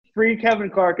free Kevin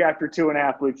Clark after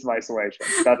 2.5 weeks of isolation.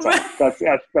 That's all. That's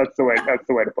the way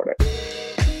to put it.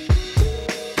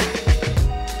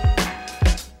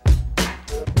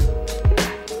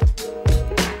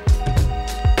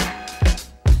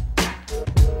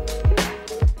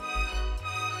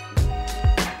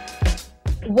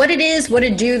 What it is, what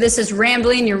it do. This is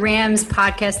Rambling, your Rams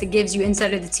podcast that gives you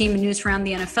insight of the team and news around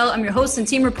the NFL. I'm your host and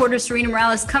team reporter, Serena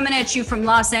Morales, coming at you from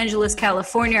Los Angeles,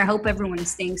 California. I hope everyone is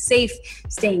staying safe,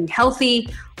 staying healthy.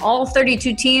 All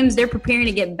 32 teams, they're preparing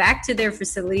to get back to their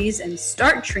facilities and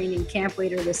start training camp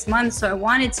later this month. So I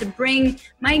wanted to bring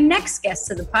my next guest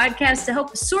to the podcast to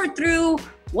help sort through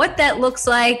what that looks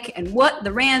like and what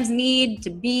the Rams need to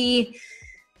be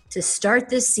to start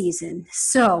this season.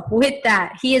 So with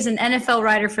that, he is an NFL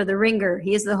writer for The Ringer.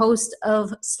 He is the host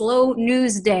of Slow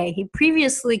News Day. He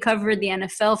previously covered the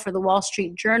NFL for the Wall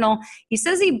Street Journal. He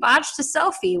says he botched a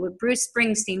selfie with Bruce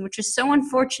Springsteen, which is so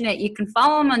unfortunate. You can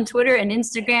follow him on Twitter and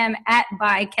Instagram at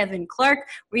 @ByKevinClark,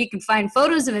 where you can find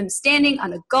photos of him standing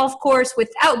on a golf course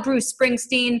without Bruce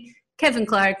Springsteen. Kevin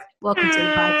Clark, welcome to the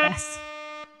podcast.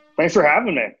 Thanks for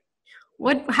having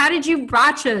me. How did you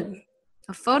botch a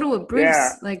photo of Bruce?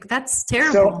 Yeah. Like, that's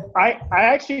terrible. So I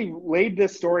actually laid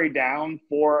this story down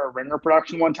for a Ringer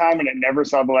production one time, and it never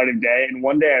saw the light of day. And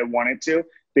one day I wanted to,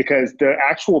 because the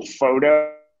actual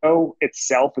photo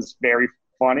itself is very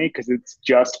funny because it's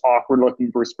just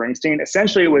awkward-looking Bruce Springsteen.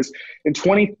 Essentially, it was in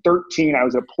 2013, I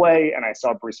was at Play, and I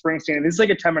saw Bruce Springsteen. And this is like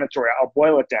a 10-minute story. I'll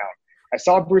boil it down. I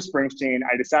saw Bruce Springsteen.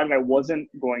 I decided I wasn't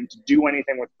going to do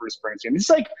anything with Bruce Springsteen. This is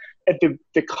like at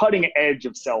the cutting edge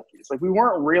of selfies. Like, we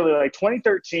weren't really, like,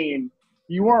 2013,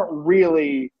 you weren't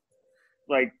really,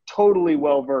 like, totally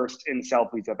well-versed in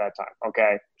selfies at that time,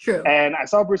 okay? True. And I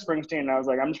saw Bruce Springsteen, and I was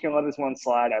like, I'm just going to let this one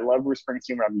slide. I love Bruce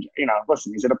Springsteen.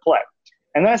 Listen, he's at a Play.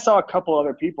 And then I saw a couple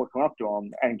other people come up to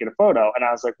him and get a photo. And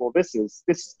I was like, well, this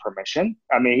is permission.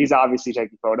 I mean, he's obviously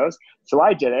taking photos. So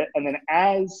I did it. And then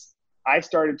as I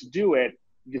started to do it,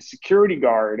 the security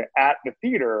guard at the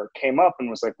theater came up and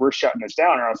was like, we're shutting this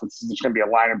down, or else it's just going to be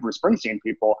a line of Bruce Springsteen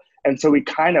people. And so he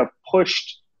kind of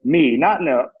pushed me, not in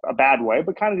a bad way,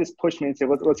 but kind of just pushed me and said,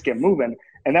 let's get moving.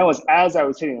 And that was as I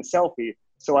was hitting the selfie.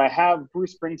 So I have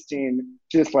Bruce Springsteen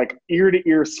just like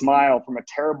ear-to-ear smile from a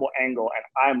terrible angle, and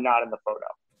I'm not in the photo.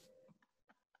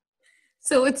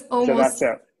 So it's almost... So that's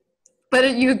it.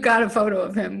 But you got a photo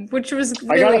of him, which was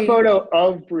really... I got a photo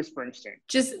of Bruce Springsteen.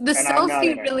 Just the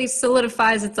selfie really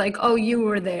solidifies. It's like, oh, you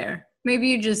were there. Maybe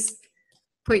you just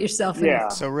put yourself in. Yeah.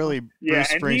 So really,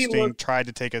 Bruce Springsteen tried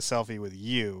to take a selfie with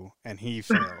you, and he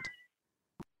failed.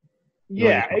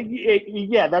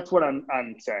 Yeah, that's what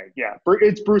I'm saying. Yeah,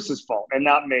 it's Bruce's fault and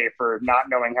not me for not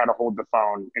knowing how to hold the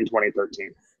phone in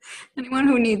 2013. Anyone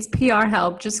who needs PR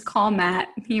help, just call Matt.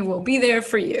 He will be there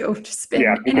for you. Just spin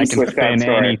I can spin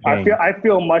anything. I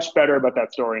feel much better about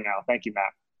that story now. Thank you,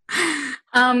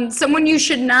 Matt. Someone you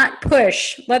should not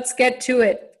push. Let's get to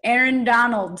it. Aaron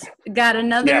Donald got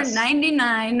another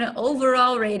 99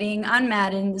 overall rating on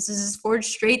Madden. This is his 4th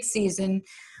straight season.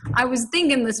 I was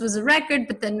thinking this was a record,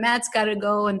 but then Matt's got to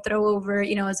go and throw over,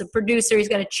 as a producer, he's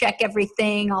got to check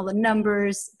everything, all the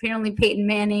numbers. Apparently Peyton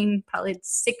Manning, probably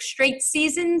 6 straight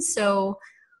seasons. So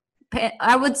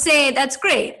I would say that's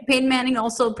great. Peyton Manning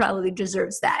also probably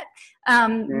deserves that.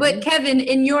 But Kevin,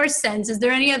 in your sense, is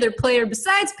there any other player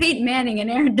besides Peyton Manning and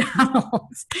Aaron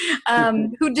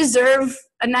Donald who deserve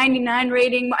a 99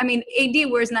 rating? I mean,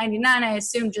 AD wears 99, I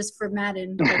assume, just for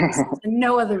Madden purposes, and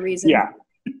no other reason. Yeah.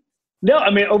 No,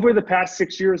 I mean, over the past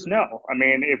 6 years, no. I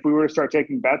mean, if we were to start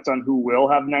taking bets on who will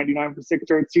have 99 for 6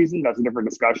 straight seasons, that's a different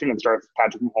discussion. It starts with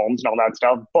Patrick Mahomes and all that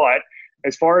stuff. But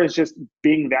as far as just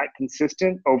being that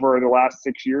consistent over the last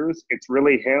 6 years, it's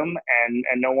really him and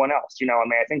no one else.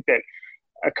 I think that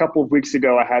a couple of weeks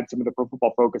ago, I had some of the Pro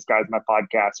Football Focus guys on my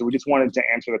podcast. So we just wanted to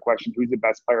answer the question, who's the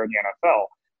best player in the NFL?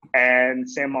 And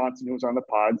Sam Monson, who was on the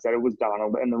pod, said it was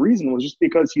Donald. And the reason was just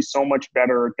because he's so much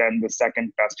better than the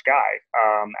second best guy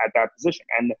at that position.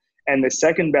 And the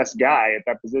second best guy at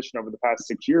that position over the past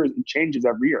 6 years, it changes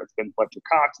every year. It's been Fletcher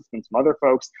Cox, it's been some other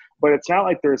folks, but it's not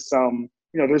like there's some,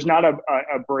 there's not a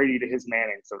Brady to his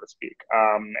Manning, so to speak.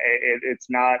 It's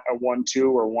not a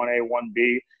 1-2 or 1A,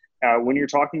 1B. When you're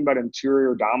talking about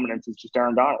interior dominance, it's just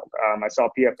Aaron Donald. I saw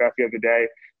PFF the other day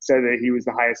said that he was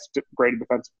the highest graded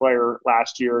defensive player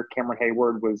last year. Cameron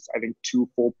Hayward was, I think, 2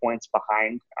 full points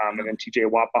behind, and then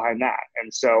TJ Watt behind that.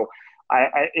 And so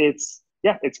it's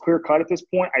clear cut at this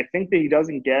point. I think that he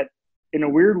doesn't get, in a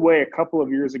weird way, a couple of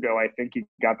years ago, I think he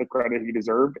got the credit he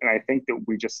deserved. And I think that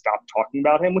we just stopped talking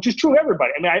about him, which is true of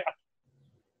everybody. I mean,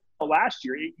 last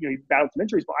year, he battled some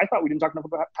injuries, but I thought we didn't talk enough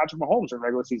about Patrick Mahomes in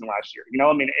regular season last year.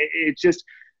 It's just,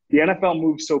 the NFL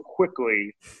moves so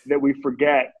quickly that we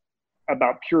forget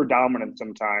about pure dominance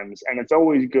sometimes. And it's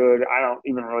always good. I don't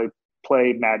even really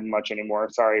play Madden much anymore.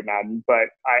 Sorry, Madden. But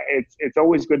it's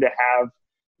always good to have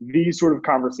these sort of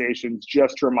conversations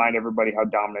just to remind everybody how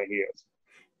dominant he is.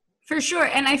 For sure.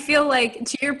 And I feel like,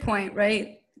 to your point,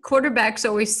 right, quarterbacks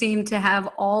always seem to have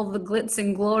all the glitz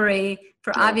and glory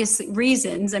for obvious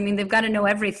reasons. I mean, they've got to know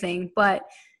everything. But,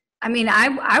 I mean,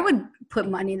 I would put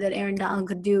money that Aaron Donald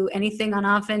could do anything on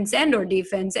offense and or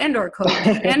defense and or coach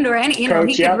and or any, coach,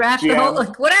 he could draft the whole,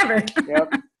 like, whatever.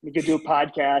 Yep. He could do a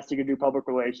podcast. He could do public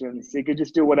relations. He could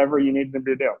just do whatever you need him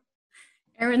to do.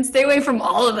 Aaron, stay away from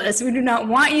all of us. We do not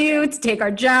want you to take our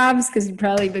jobs because you'd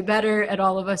probably be better at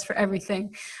all of us for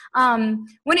everything. When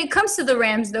it comes to the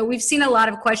Rams, though, we've seen a lot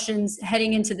of questions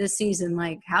heading into this season,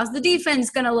 like how's the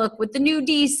defense going to look with the new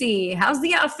DC? How's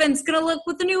the offense going to look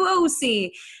with the new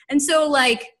OC? And so,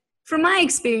 like, from my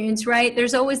experience, right,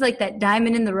 there's always like that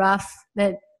diamond in the rough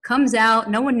that comes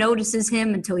out. No one notices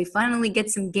him until he finally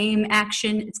gets some game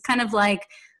action. It's kind of like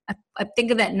I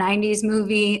think of that 90s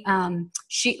movie,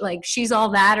 She's All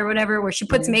That or whatever, where she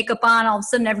puts makeup on, all of a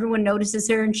sudden everyone notices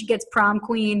her and she gets prom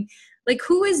queen. Like,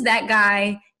 who is that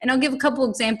guy? And I'll give a couple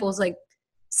examples. Like,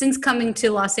 since coming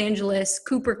to Los Angeles,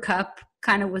 Cooper Kupp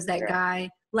kind of was that guy.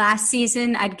 Last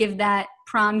season, I'd give that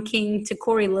prom king to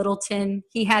Corey Littleton.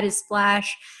 He had his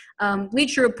splash.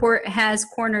 Bleacher Report has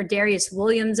corner Darius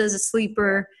Williams as a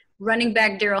sleeper. Running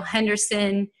back Darrell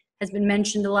Henderson has been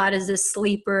mentioned a lot as a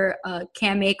sleeper.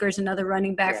 Cam Akers, another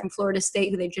running back from Florida State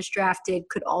who they just drafted,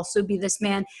 could also be this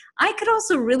man. I could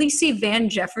also really see Van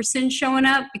Jefferson showing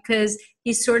up because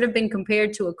he's sort of been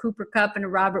compared to a Cooper Kupp and a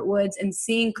Robert Woods, and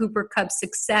seeing Cooper Kupp's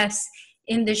success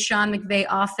in this Sean McVay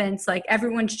offense, like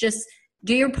everyone's just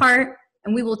do your part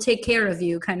and we will take care of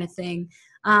you kind of thing.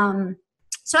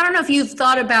 So I don't know if you've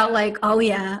thought about like, oh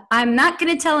yeah, I'm not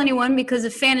going to tell anyone because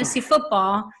of fantasy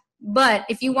football, but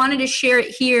if you wanted to share it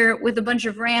here with a bunch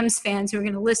of Rams fans who are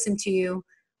going to listen to you,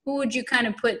 who would you kind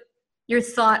of put your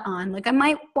thought on? Like, I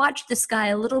might watch this guy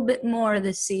a little bit more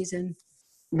this season.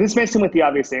 This may seem like the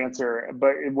obvious answer,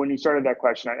 but when you started that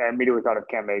question, I immediately thought of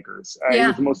Cam Akers. He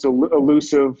was the most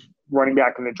elusive running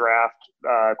back in the draft,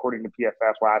 according to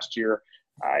PFF last year.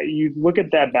 You look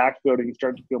at that backfield and you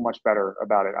start to feel much better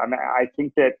about it. I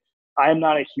think that I'm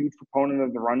not a huge proponent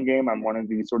of the run game. I'm one of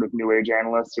these sort of new age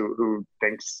analysts who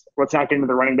thinks, let's not get into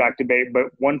the running back debate. But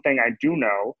one thing I do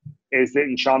know is that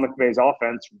in Sean McVay's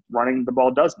offense, running the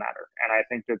ball does matter. And I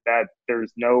think that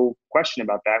there's no question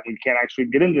about that. We can't actually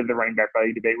get into the running back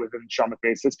value debate within Sean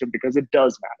McVay's system because it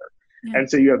does matter. Yeah. And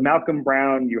so you have Malcolm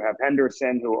Brown, you have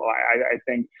Henderson, who I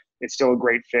think is still a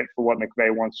great fit for what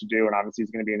McVay wants to do. And obviously he's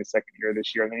going to be in his second year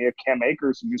this year. And then you have Cam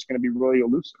Akers, who's just going to be really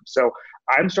elusive. So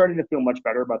I'm starting to feel much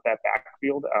better about that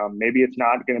backfield. Maybe it's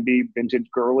not going to be vintage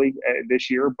Gurley this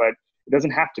year, but it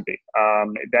doesn't have to be.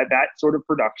 That sort of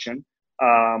production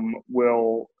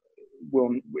will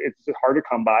it's hard to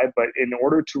come by, but in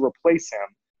order to replace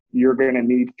him, you're going to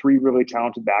need three really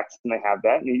talented backs, and they have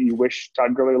that. And you wish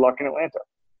Todd Gurley luck in Atlanta.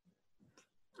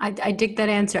 I dig that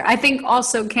answer. I think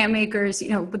also Cam Akers,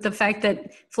 with the fact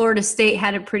that Florida State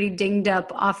had a pretty dinged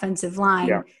up offensive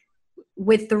line,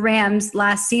 with the Rams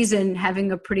last season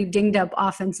having a pretty dinged up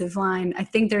offensive line, I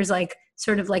think there's like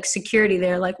sort of like security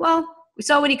there. Like, well, we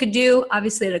saw what he could do,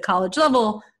 obviously at a college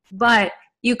level, but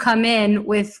you come in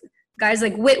with guys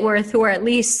like Whitworth who are at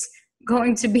least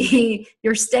going to be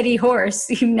your steady horse.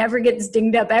 He never gets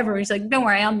dinged up ever. He's like, don't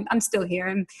worry, I'm still here.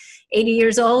 I'm 80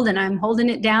 years old and I'm holding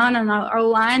it down on our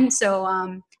line. So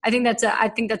I think that's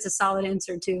a solid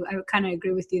answer too. I kind of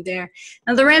agree with you there.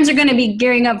 Now the Rams are going to be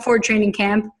gearing up for training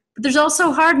camp, but there's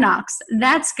also Hard Knocks.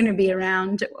 That's going to be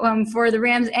around for the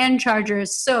Rams and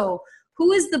Chargers. So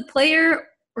who is the player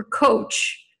or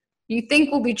coach you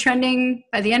think will be trending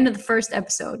by the end of the first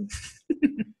episode?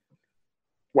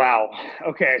 Wow.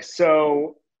 Okay.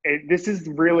 So this is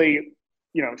really,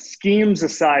 schemes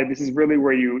aside, this is really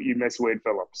where you miss Wade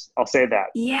Phillips. I'll say that.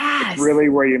 Yes. It's really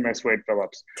where you miss Wade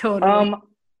Phillips. Totally.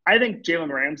 I think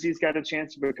Jalen Ramsey's got a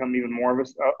chance to become even more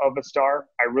of a star.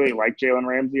 I really like Jalen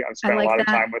Ramsey. I've spent a lot of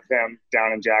time with him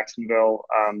down in Jacksonville.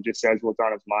 Just says what's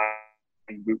on his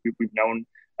mind. We've known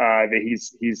that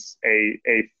he's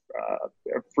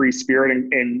a free spirit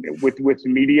with the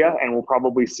media, and we'll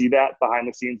probably see that behind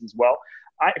the scenes as well.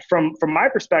 From my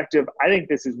perspective, I think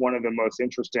this is one of the most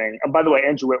interesting. And by the way,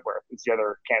 Andrew Whitworth is the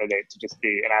other candidate to just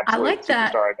be an absolute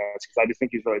superstar in this, because I just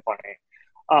think he's really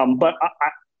funny. But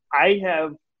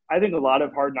I think a lot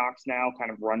of Hard Knocks now kind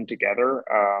of run together.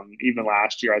 Even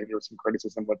last year, I think there was some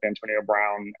criticism with Antonio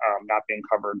Brown not being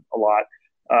covered a lot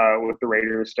with the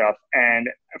Raiders stuff. And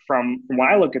from when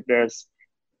I look at this,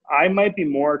 I might be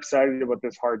more excited about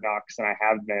this Hard Knocks than I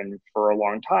have been for a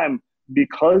long time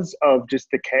because of just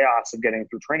the chaos of getting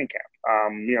through training camp.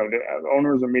 The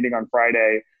owners are meeting on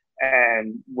Friday,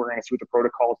 and we're going to see what the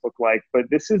protocols look like. But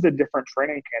this is a different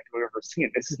training camp we've ever seen.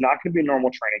 This is not going to be a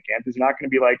normal training camp. This is not going to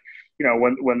be like,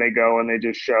 when they go and they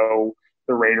just show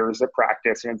the Raiders at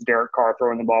practice and it's Derek Carr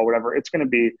throwing the ball, whatever. It's going to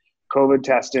be COVID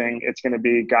testing. It's going to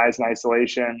be guys in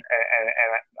isolation. And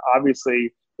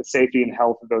obviously the safety and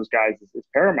health of those guys is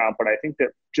paramount. But I think that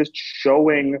just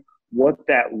showing what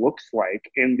that looks like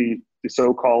in the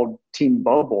so-called team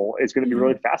bubble is going to be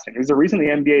really fascinating. There's a reason the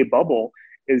NBA bubble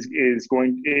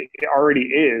it already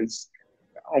is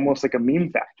almost like a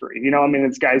meme factory.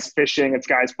 It's guys fishing, it's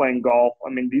guys playing golf.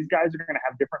 These guys are going to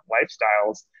have different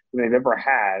lifestyles than they've ever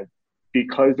had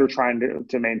because they're trying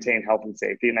to maintain health and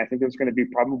safety. And I think there's going to be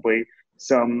probably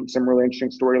some really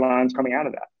interesting storylines coming out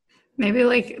of that. Maybe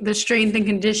like the strength and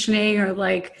conditioning, or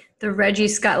like the Reggie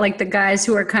Scott, like the guys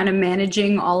who are kind of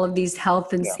managing all of these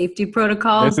health and safety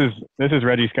protocols. This is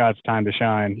Reggie Scott's time to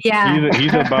shine. Yeah.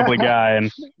 He's a bubbly guy, and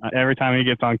every time he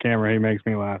gets on camera, he makes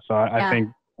me laugh. So I think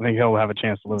he'll have a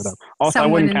chance to live it up. Also, I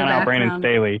wouldn't count out Brandon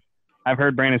Staley. I've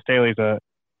heard Brandon Staley's a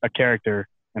character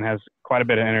and has quite a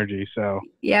bit of energy. So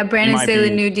yeah, Brandon Staley,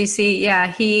 new DC.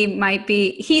 Yeah, he might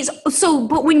be.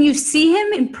 But when you see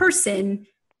him in person,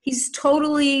 he's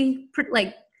totally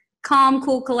like calm,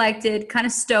 cool, collected, kind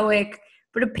of stoic.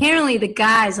 But apparently the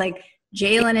guys like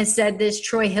Jalen has said this,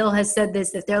 Troy Hill has said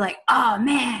this, that they're like, oh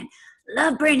man,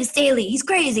 love Brandon Staley. He's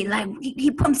crazy. Like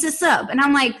he pumps us up. And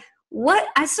I'm like, what?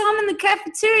 I saw him in the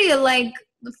cafeteria like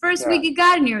the first week he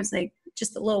got in here. It was like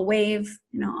just a little wave,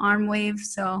 arm wave.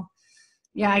 So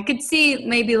yeah, I could see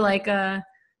maybe like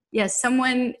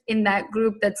someone in that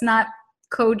group that's not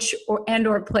coach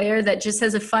or player that just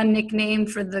has a fun nickname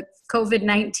for the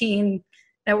COVID-19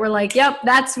 that we're like, yep,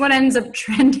 that's what ends up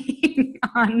trending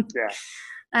on. Yeah.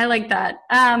 I like that.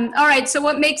 All right. So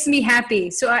what makes me happy?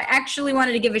 So I actually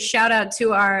wanted to give a shout out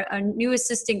to our new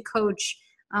assistant coach,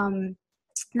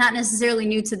 not necessarily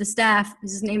new to the staff.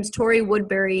 His name's Torrey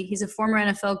Woodbury. He's a former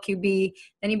NFL QB.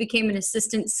 Then he became an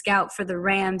assistant scout for the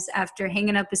Rams after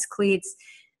hanging up his cleats.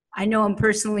 I know him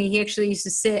personally. He actually used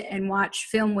to sit and watch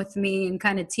film with me and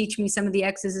kind of teach me some of the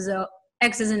X's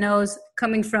and O's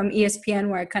coming from ESPN,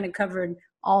 where I kind of covered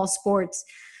all sports.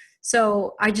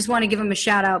 So I just want to give him a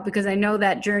shout out because I know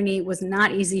that journey was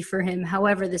not easy for him.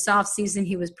 However, this offseason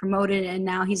he was promoted and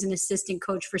now he's an assistant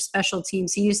coach for special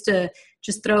teams. He used to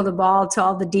just throw the ball to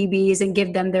all the DBs and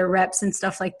give them their reps and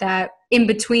stuff like that in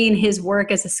between his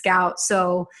work as a scout.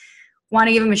 So want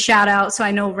to give him a shout out. So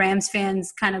I know Rams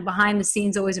fans kind of behind the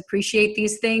scenes always appreciate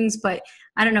these things, but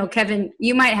I don't know, Kevin,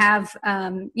 you might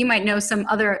know some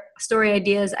other story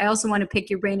ideas. I also want to pick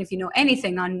your brain if you know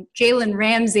anything on Jalen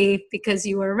Ramsey because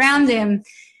you were around him.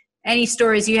 Any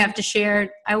stories you have to share?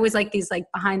 I always like these like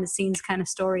behind the scenes kind of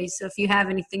stories. So if you have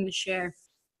anything to share.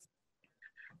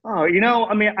 Oh,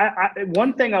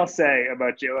 one thing I'll say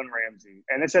about Jalen Ramsey,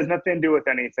 and this has nothing to do with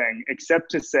anything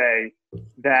except to say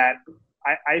that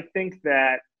I think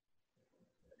that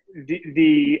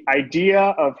the idea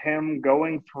of him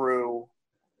going through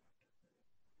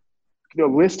the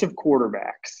list of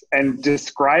quarterbacks and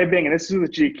describing, and this is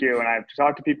with GQ, and I've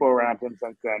talked to people around him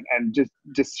since then, and just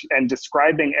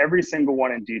describing every single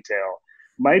one in detail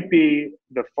might be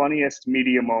the funniest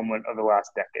media moment of the last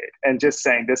decade. And just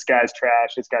saying, this guy's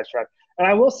trash, this guy's trash. And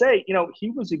I will say, he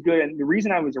was and the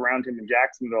reason I was around him in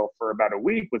Jacksonville for about a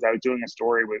week was I was doing a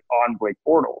story on Blake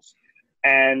Bortles.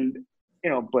 And,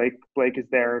 Blake is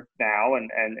there now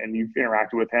and you've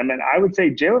interacted with him. And I would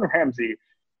say Jalen Ramsey,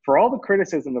 for all the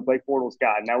criticism that Blake Bortles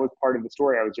got, and that was part of the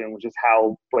story I was doing, was just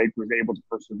how Blake was able to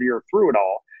persevere through it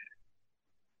all.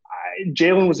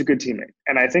 Jalen was a good teammate.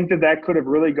 And I think that could have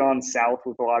really gone south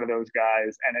with a lot of those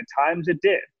guys. And at times it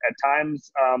did. At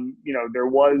times,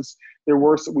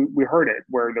 we heard it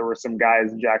where there were some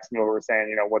guys in Jacksonville who were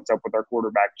saying, what's up with our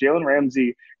quarterback? Jalen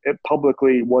Ramsey, it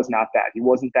publicly was not that. He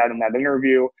wasn't that in that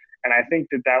interview. And I think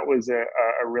that was a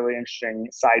really interesting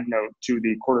side note to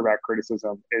the quarterback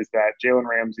criticism is that Jalen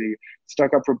Ramsey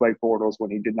stuck up for Blake Bortles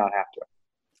when he did not have to.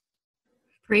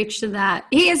 Preach to that.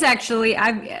 He is actually,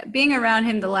 being around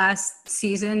him the last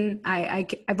season,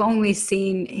 I've only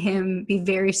seen him be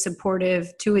very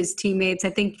supportive to his teammates. I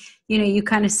think, you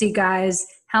kind of see guys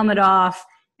helmet off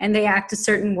and they act a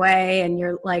certain way. And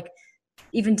you're like,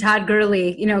 even Todd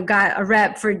Gurley, got a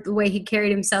rep for the way he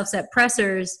carried himself at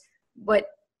pressers. But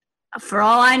for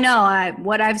all I know,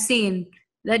 what I've seen,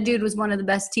 that dude was one of the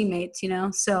best teammates,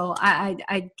 So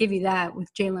I give you that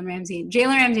with Jalen Ramsey.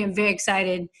 Jalen Ramsey, I'm very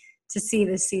excited to see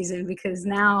this season because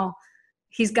now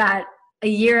he's got a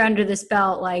year under this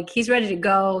belt, like he's ready to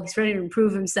go. He's ready to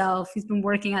improve himself. He's been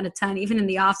working out a ton. Even in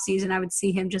the off season, I would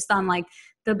see him just on like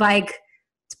the bike,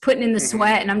 putting in the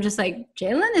sweat. And I'm just like,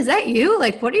 Jalen, is that you?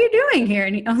 Like, what are you doing here?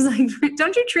 And I was like,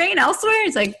 don't you train elsewhere?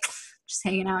 He's like, just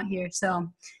hanging out here. So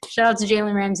shout out to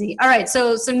Jalen Ramsey. All right.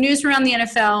 So some news around the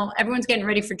NFL. Everyone's getting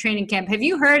ready for training camp. Have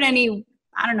you heard any,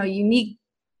 I don't know, unique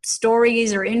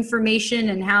stories or information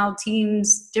and how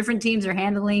different teams are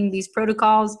handling these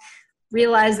protocols?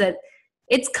 Realize that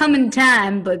it's coming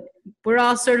time, but we're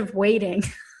all sort of waiting.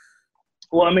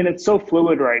 Well, I mean, it's so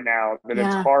fluid right now that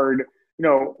it's hard. You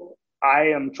know, I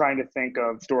am trying to think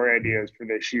of story ideas for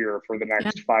this year, for the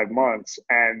next 5 months.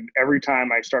 And every time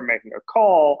I start making a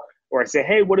call or I say,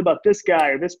 hey, what about this guy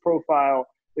or this profile,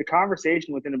 the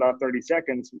conversation within about 30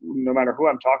 seconds, no matter who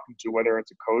I'm talking to, whether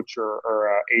it's a coach or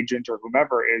an agent or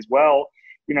whomever, is, well,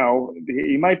 you know,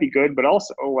 he might be good, but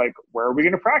also, like, where are we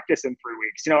going to practice in 3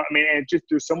 weeks? You know, I mean,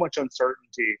 there's so much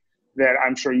uncertainty that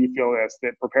I'm sure you feel this,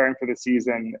 that preparing for the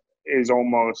season is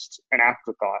almost an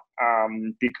afterthought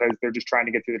because they're just trying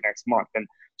to get through the next month. And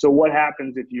so what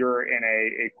happens if you're in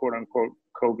a quote unquote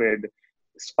COVID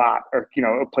spot, or, you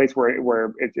know, a place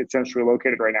where it's centrally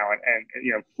located right now, and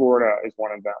you know, Florida is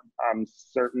one of them,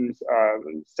 certain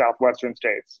southwestern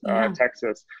states,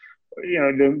 Texas. You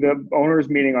know, the owners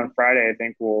meeting on Friday, I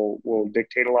think, will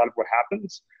dictate a lot of what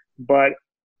happens. But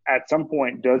at some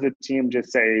point, does a team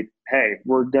just say, hey,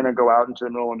 we're going to go out into the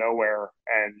middle of nowhere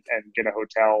and get a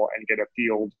hotel and get a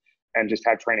field and just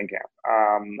have training camp?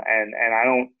 And I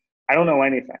don't know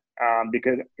anything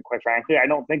because, quite frankly, I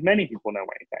don't think many people know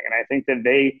anything. And I think that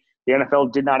the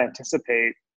NFL did not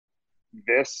anticipate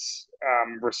this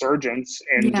resurgence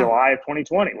in July of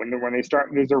 2020 when they start.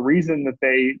 There's a reason that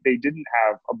they didn't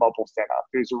have a bubble set up.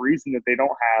 There's a reason that they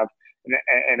don't have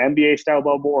an NBA style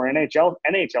bubble or NHL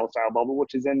style bubble,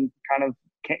 which is in kind of,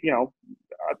 you know,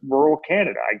 rural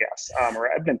Canada, I guess, or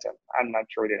Edmonton. I'm not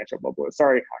sure what the NHL bubble is.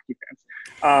 Sorry, hockey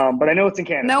fans, but I know it's in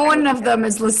Canada. No one of them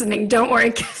is listening. Don't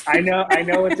worry. I know.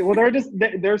 It's, well,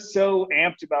 they're so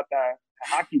amped about that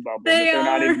hockey bubble that they're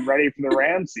not even ready for the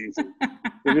Rams season.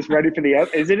 They're just ready for I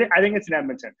think it's in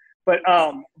Edmonton, but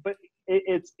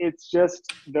it's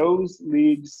just those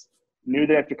leagues knew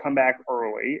they have to come back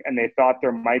early, and they thought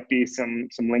there might be some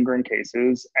lingering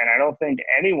cases, and I don't think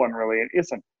anyone really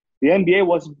isn't. The NBA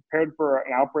wasn't prepared for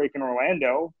an outbreak in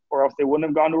Orlando, or else they wouldn't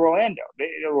have gone to Orlando.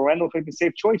 Orlando took the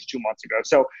safe choice 2 months ago.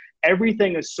 So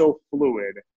everything is so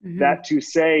fluid that to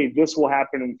say this will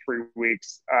happen in 3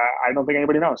 weeks, I don't think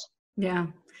anybody knows. Yeah.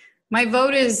 My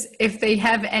vote is, if they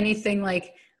have anything,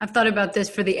 like, I've thought about this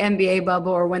for the NBA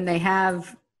bubble, or when they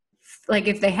have, like,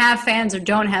 if they have fans or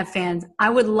don't have fans, I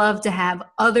would love to have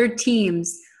other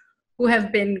teams who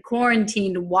have been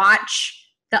quarantined watch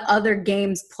the other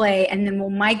games play, and then we'll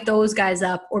mic those guys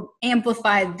up or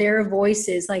amplify their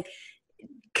voices, like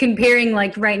comparing,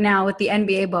 like right now with the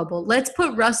NBA bubble. Let's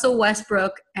put Russell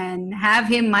Westbrook and have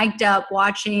him mic'd up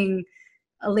watching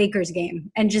a Lakers game,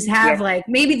 and just have like,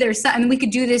 maybe there's something, we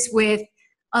could do this with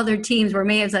other teams where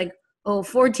maybe it's like, oh,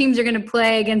 4 teams are going to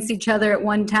play against each other at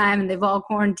one time and they've all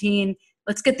quarantined.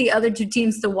 Let's get the other 2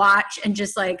 teams to watch and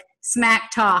just like smack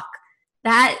talk.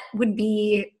 That would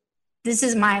be, this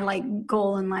is my like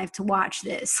goal in life, to watch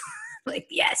this. Like,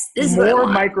 yes, this is more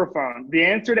microphone. The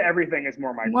answer to everything is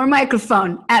more microphone. More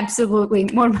microphone. Absolutely.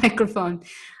 More microphone.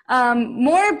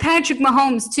 More Patrick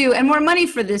Mahomes too, and more money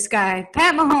for this guy.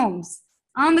 Pat Mahomes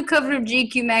on the cover of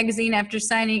GQ magazine after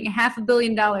signing a $500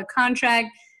 million contract.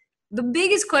 The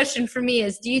biggest question for me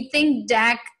is, do you think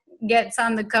Dak gets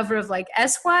on the cover of like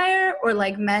Esquire or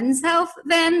like Men's Health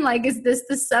then? Like, is this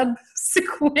the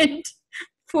subsequent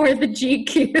for the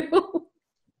GQ?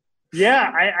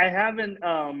 Yeah, I haven't.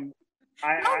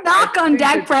 Knock on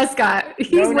Dak Prescott.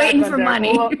 He's waiting for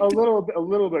money. Well, a little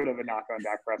bit of a knock on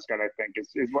Dak Prescott, I think,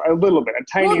 is a little bit, a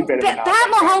tiny bit of a knock.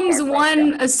 Pat Mahomes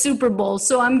won a Super Bowl,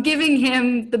 so I'm giving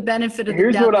him the benefit of the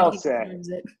doubt. Here's what I'll say.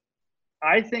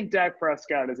 I think Dak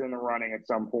Prescott is in the running at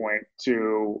some point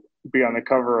to be on the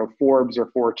cover of Forbes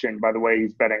or Fortune by the way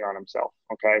he's betting on himself.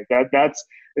 Okay, that's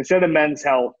instead of Men's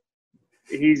Health.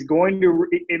 He's going to.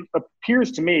 It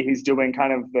appears to me he's doing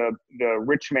kind of the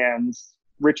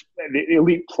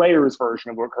elite players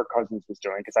version of what Kirk Cousins was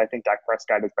doing, because I think Dak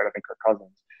Prescott is better than Kirk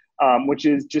Cousins, which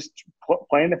is just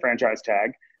playing the franchise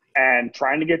tag and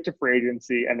trying to get to free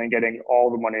agency and then getting all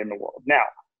the money in the world. Now,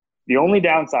 the only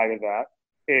downside of that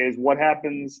is what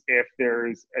happens if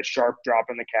there's a sharp drop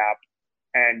in the cap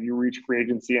and you reach free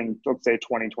agency in, let's say,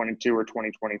 2022 or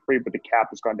 2023, but the cap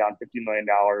has gone down $50 million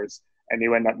and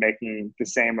you end up making the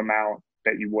same amount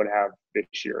that you would have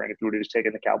this year. And if you would have just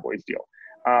taken the Cowboys deal.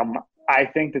 I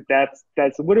think that's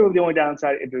literally the only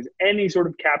downside. If there's any sort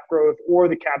of cap growth or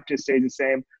the cap just stays the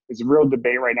same, there's a real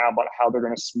debate right now about how they're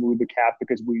going to smooth the cap,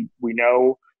 because we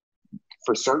know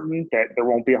for certain that there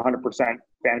won't be 100%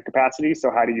 fan capacity.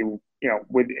 So how do you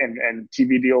with and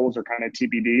TV deals are kind of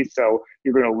TBD. So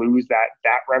you're going to lose that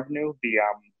revenue,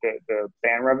 the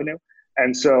fan revenue.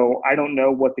 And so I don't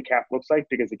know what the cap looks like,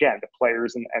 because again, the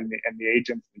players and the agents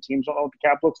and the teams don't know what the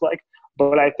cap looks like.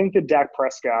 But I think that Dak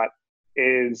Prescott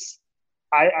is.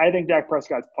 I think Dak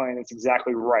Prescott's playing this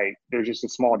exactly right. There's just a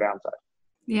small downside.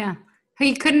 Yeah.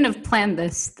 He couldn't have planned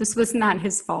this. This was not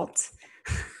his fault.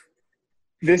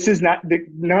 This is not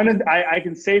I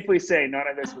can safely say none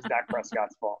of this was Dak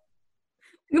Prescott's fault.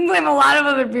 You can blame a lot of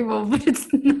other people, but it's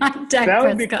not Dak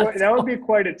Prescott's that would be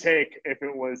quite a take if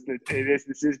it was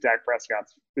this is Dak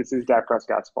Prescott's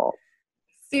fault.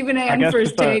 Stephen A.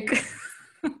 first take.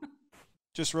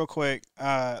 Just real quick,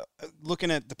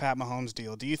 looking at the Pat Mahomes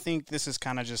deal, do you think this is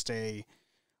kind of just a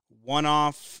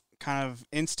one-off kind of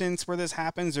instance where this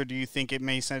happens, or do you think it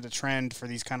may set a trend for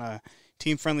these kind of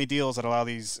team-friendly deals that allow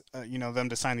these, them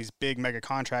to sign these big mega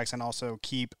contracts and also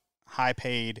keep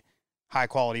high-paid,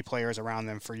 high-quality players around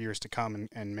them for years to come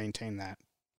and maintain that?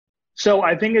 So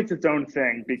I think it's its own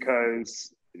thing,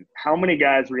 because how many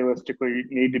guys realistically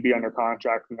need to be under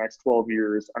contract for the next 12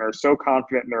 years and are so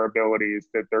confident in their abilities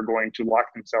that they're going to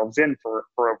lock themselves in for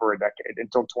over a decade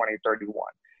until 2031?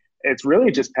 It's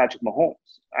really just Patrick Mahomes.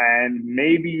 And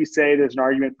maybe you say there's an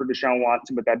argument for Deshaun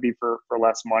Watson, but that'd be for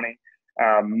less money.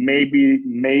 Maybe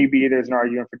there's an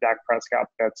argument for Dak Prescott.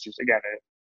 That's just, again,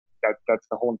 that's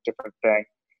a whole different thing.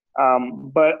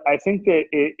 But I think that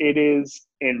it is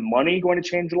in money going to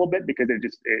change a little bit, because it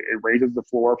raises the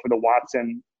floor for the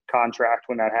Watson contract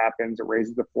when that happens. It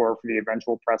raises the floor for the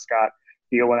eventual Prescott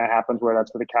deal when that happens, whether that's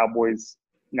for the Cowboys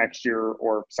next year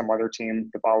or some other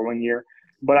team the following year.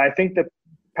 But I think that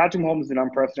Patrick Mahomes is an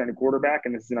unprecedented quarterback,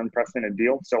 and this is an unprecedented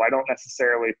deal. So I don't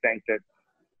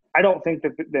think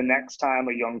that the next time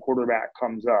a young quarterback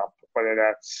comes up, whether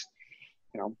that's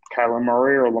Kyler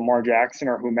Murray or Lamar Jackson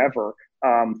or whomever,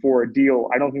 for a deal,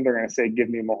 I don't think they're going to say, give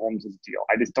me Mahomes' deal.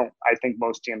 I think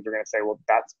most teams are going to say, well,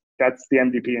 that's the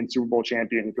MVP and Super Bowl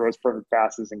champion who throws perfect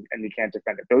passes and you can't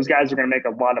defend it. Those guys are going to make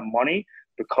a lot of money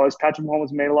because Patrick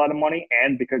Mahomes made a lot of money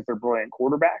and because they're brilliant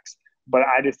quarterbacks. But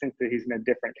I just think that he's in a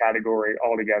different category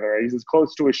altogether. He's as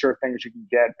close to a sure thing as you can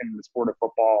get in the sport of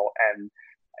football. And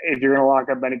if you're going to lock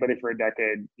up anybody for a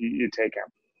decade, you take him.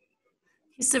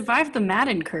 He survived the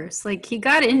Madden curse. Like, he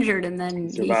got injured and then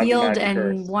he healed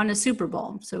and won a Super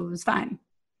Bowl, so it was fine.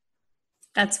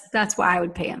 That's why I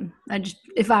would pay him.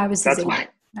 If I was his agent,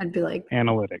 I'd be like,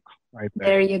 analytics right there.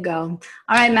 There you go.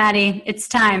 All right, Maddie, it's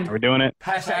time. Are we doing it?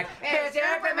 This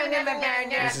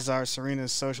is our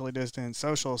Serena's Socially Distant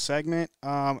Social segment.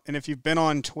 And if you've been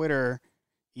on Twitter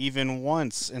even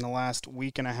once in the last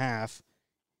week and a half,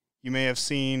 you may have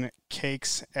seen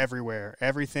cakes everywhere.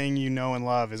 Everything you know and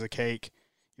love is a cake.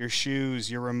 Your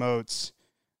shoes, your remotes,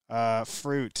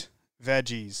 fruit,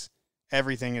 veggies,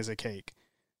 everything is a cake.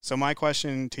 So my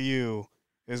question to you,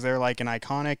 is there like an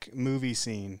iconic movie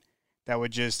scene that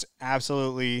would just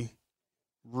absolutely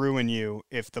ruin you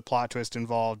if the plot twist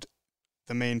involved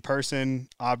the main person,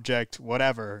 object,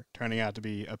 whatever, turning out to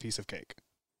be a piece of cake?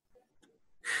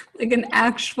 Like an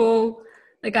actual,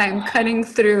 like I'm cutting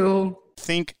through.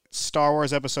 Think Star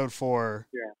Wars Episode 4.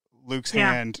 Yeah. Luke's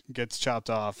hand gets chopped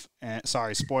off. And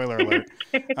sorry, spoiler alert.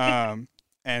 And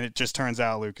it just turns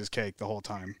out Luke is cake the whole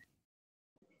time.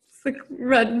 It's like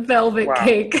red velvet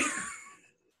cake.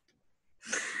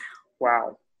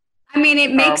 Wow. I mean,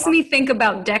 it makes me think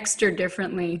about Dexter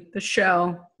differently, the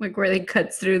show, like where they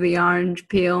cut through the orange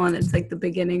peel and it's like the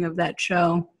beginning of that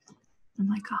show. I'm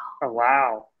like, oh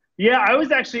wow. Yeah, I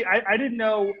was actually, I didn't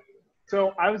know.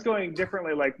 So I was going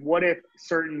differently. Like, what if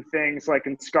certain things, like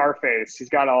in Scarface, he's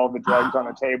got all the drugs on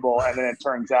the table, and then it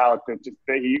turns out that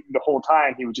the whole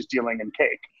time he was just dealing in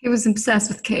cake. He was obsessed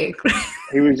with cake.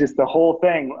 He was just the whole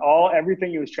thing.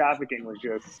 Everything he was trafficking was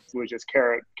just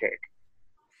carrot cake.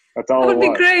 That's all. That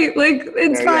would be great. Like,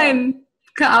 it's fine.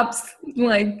 Cops,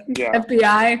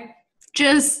 FBI,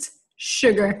 just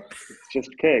sugar. It's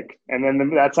just cake, and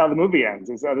then that's how the movie ends.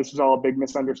 This is all a big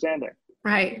misunderstanding.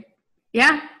 Right.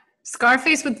 Yeah.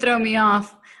 Scarface would throw me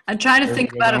off. I try to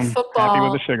think about a football.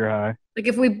 Happy with a sugar high. Like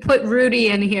if we put Rudy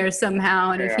in here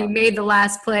somehow, and if he made the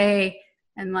last play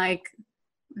and like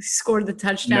scored the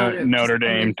touchdown. Notre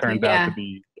Dame turns out to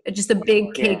be just a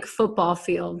big cake football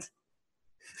field.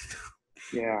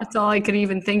 Yeah, that's all I could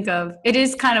even think of. It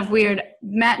is kind of weird.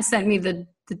 Matt sent me the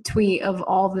tweet of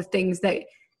all the things that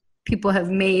people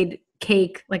have made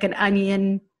cake, like an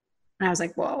onion, And I was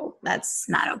like, whoa, that's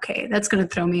not okay. That's going to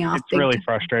throw me off. It's really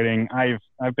frustrating.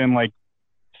 I've been like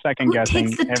second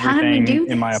guessing everything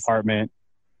in my apartment,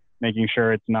 making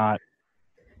sure it's not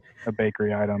a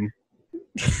bakery item.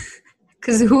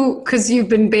 Because you've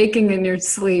been baking in your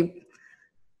sleep.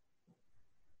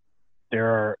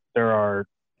 There are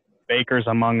bakers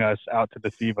among us out to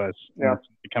deceive us. Yeah. It's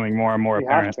becoming more and more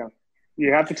apparent.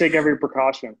 You have to take every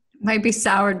precaution. Might be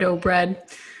sourdough bread.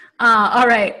 All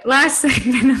right. Last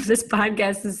segment of this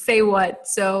podcast is Say What.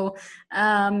 So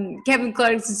Kevin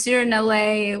Clark, since you're in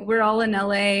LA, we're all in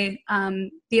LA.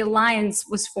 The alliance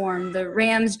was formed. The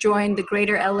Rams joined the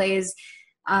Greater LA's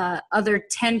other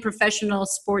 10 professional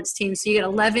sports teams. So you get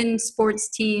 11 sports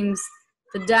teams,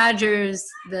 the Dodgers,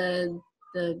 the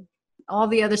all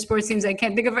the other sports teams I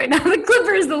can't think of right now, the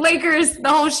Clippers, the Lakers, the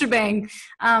whole shebang.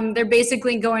 They're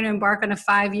basically going to embark on a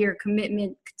 5-year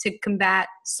commitment to combat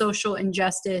social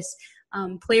injustice.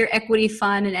 Player Equity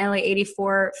Fund and LA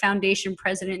 84 Foundation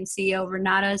President and CEO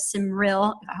Renata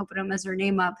Simril, I hope I don't mess her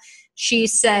name up, she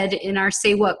said in our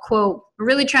Say What quote, "We're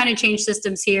really trying to change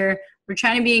systems here. We're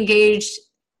trying to be engaged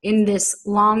in this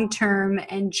long term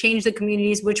and change the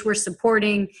communities which we're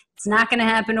supporting. It's not going to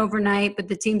happen overnight, but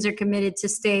the teams are committed to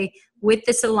stay with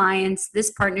this alliance, this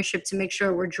partnership, to make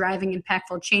sure we're driving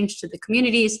impactful change to the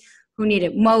communities who need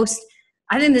it most."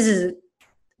 I think this is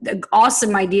an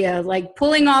awesome idea, like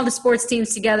pulling all the sports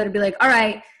teams together to be like, all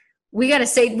right, we got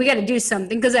to do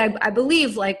something. Because I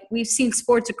believe, like, we've seen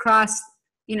sports across,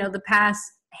 the past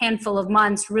handful of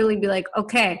months really be like,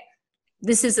 okay,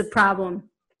 this is a problem.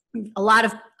 A lot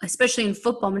of, especially in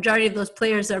football, majority of those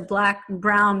players are Black and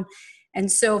brown.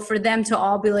 And so for them to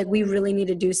all be like, we really need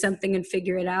to do something and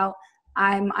figure it out,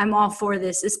 I'm all for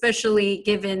this, especially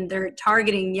given they're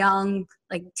targeting young,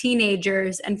 like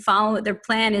teenagers, and their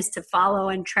plan is to follow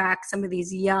and track some of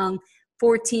these young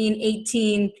 14,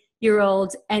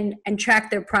 18-year-olds and track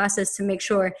their process to make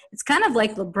sure it's kind of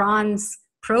like LeBron's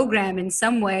program in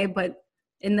some way, but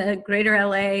in the Greater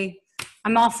LA,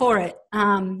 I'm all for it.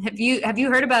 Have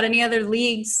you heard about any other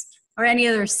leagues or any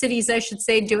other cities, I should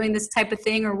say, doing this type of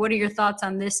thing? Or what are your thoughts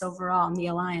on this overall in the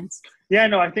alliance? Yeah,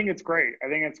 no, I think it's great.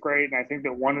 And I think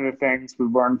that one of the things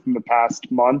we've learned from the past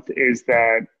month is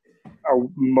that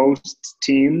most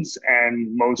teams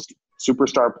and most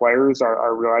superstar players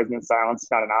are realizing that silence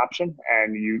is not an option.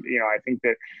 And I think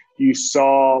that you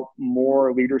saw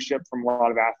more leadership from a lot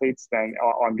of athletes than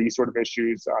on these sort of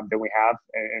issues than we have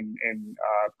in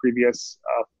previous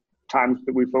times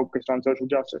that we focused on social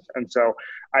justice. And so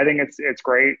I think it's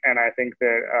great. And I think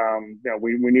that,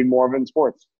 we need more of it in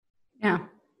sports. Yeah.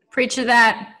 Preach of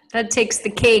that. That takes the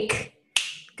cake.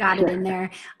 Got it in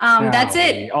there. That's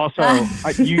it. Also,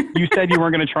 you said you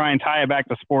weren't going to try and tie it back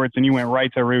to sports, and you went right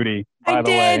to Rudy, by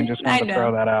the way. And just wanted to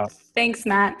throw that out. Thanks,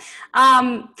 Matt.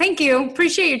 Thank you.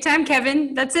 Appreciate your time,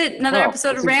 Kevin. That's it. Another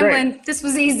episode of Ramblin'. Great. This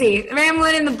was easy.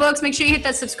 Ramblin' in the books. Make sure you hit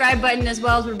that subscribe button, as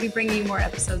well as we'll be bringing you more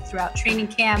episodes throughout training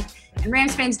camp. And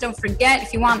Rams fans, don't forget,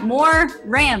 if you want more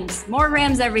Rams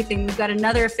everything, we've got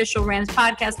another official Rams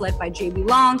podcast led by JB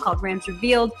Long called Rams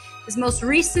Revealed. His most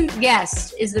recent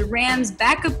guest is the Rams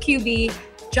backup QB,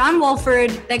 John Wolford.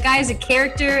 That guy is a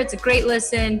character. It's a great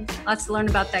listen. Lots to learn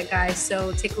about that guy.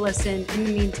 So take a listen. In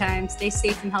the meantime, stay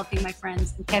safe and healthy, my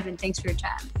friends. And Kevin, thanks for your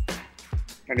time.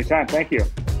 Anytime. Thank you.